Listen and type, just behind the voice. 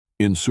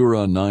In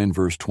Surah 9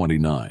 verse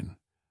 29,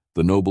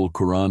 the noble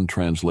Quran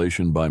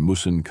translation by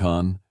Muhsin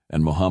Khan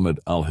and Muhammad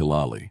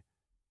al-Hilali,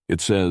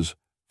 it says,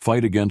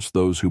 "Fight against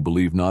those who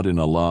believe not in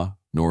Allah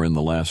nor in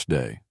the last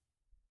day."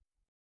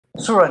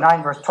 Surah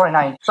 9 verse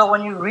 29. So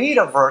when you read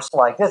a verse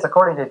like this,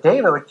 according to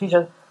David, which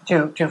teaches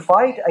to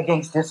fight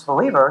against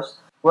disbelievers,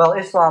 well,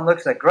 Islam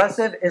looks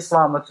aggressive,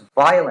 Islam looks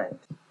violent.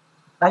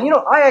 Now,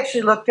 I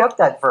actually looked up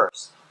that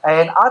verse,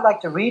 and I'd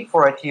like to read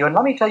for it to you, and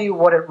let me tell you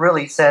what it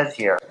really says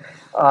here.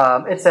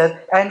 It says,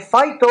 "And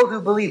fight those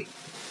who believe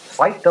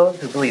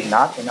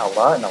not in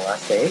Allah in the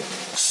last day."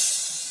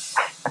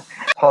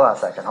 Hold on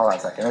a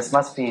second. This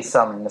must be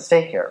some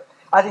mistake here.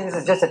 I think this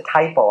is just a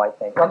typo, I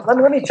think.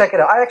 Let me check it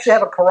out. I actually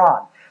have a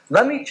Quran.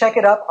 Let me check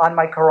it up on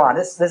my Quran.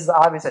 This is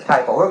obviously a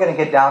typo. We're going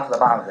to get down to the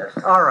bottom of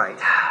this. All right.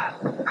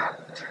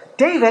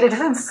 David, it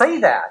doesn't say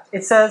that.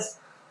 It says,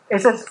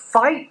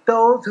 fight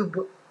those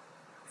who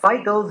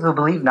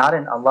believe not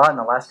in Allah in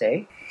the last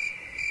day.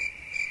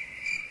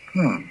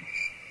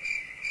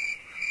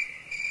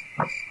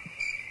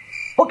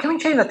 Well, can we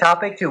change the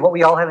topic to what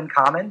we all have in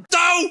common?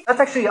 No! That's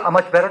actually a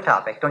much better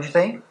topic, don't you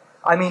think?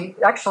 I mean,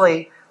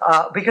 actually,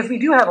 because we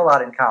do have a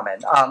lot in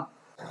common.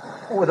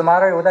 With the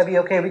moderator, would that be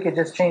okay? We could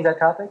just change that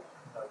topic?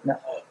 No.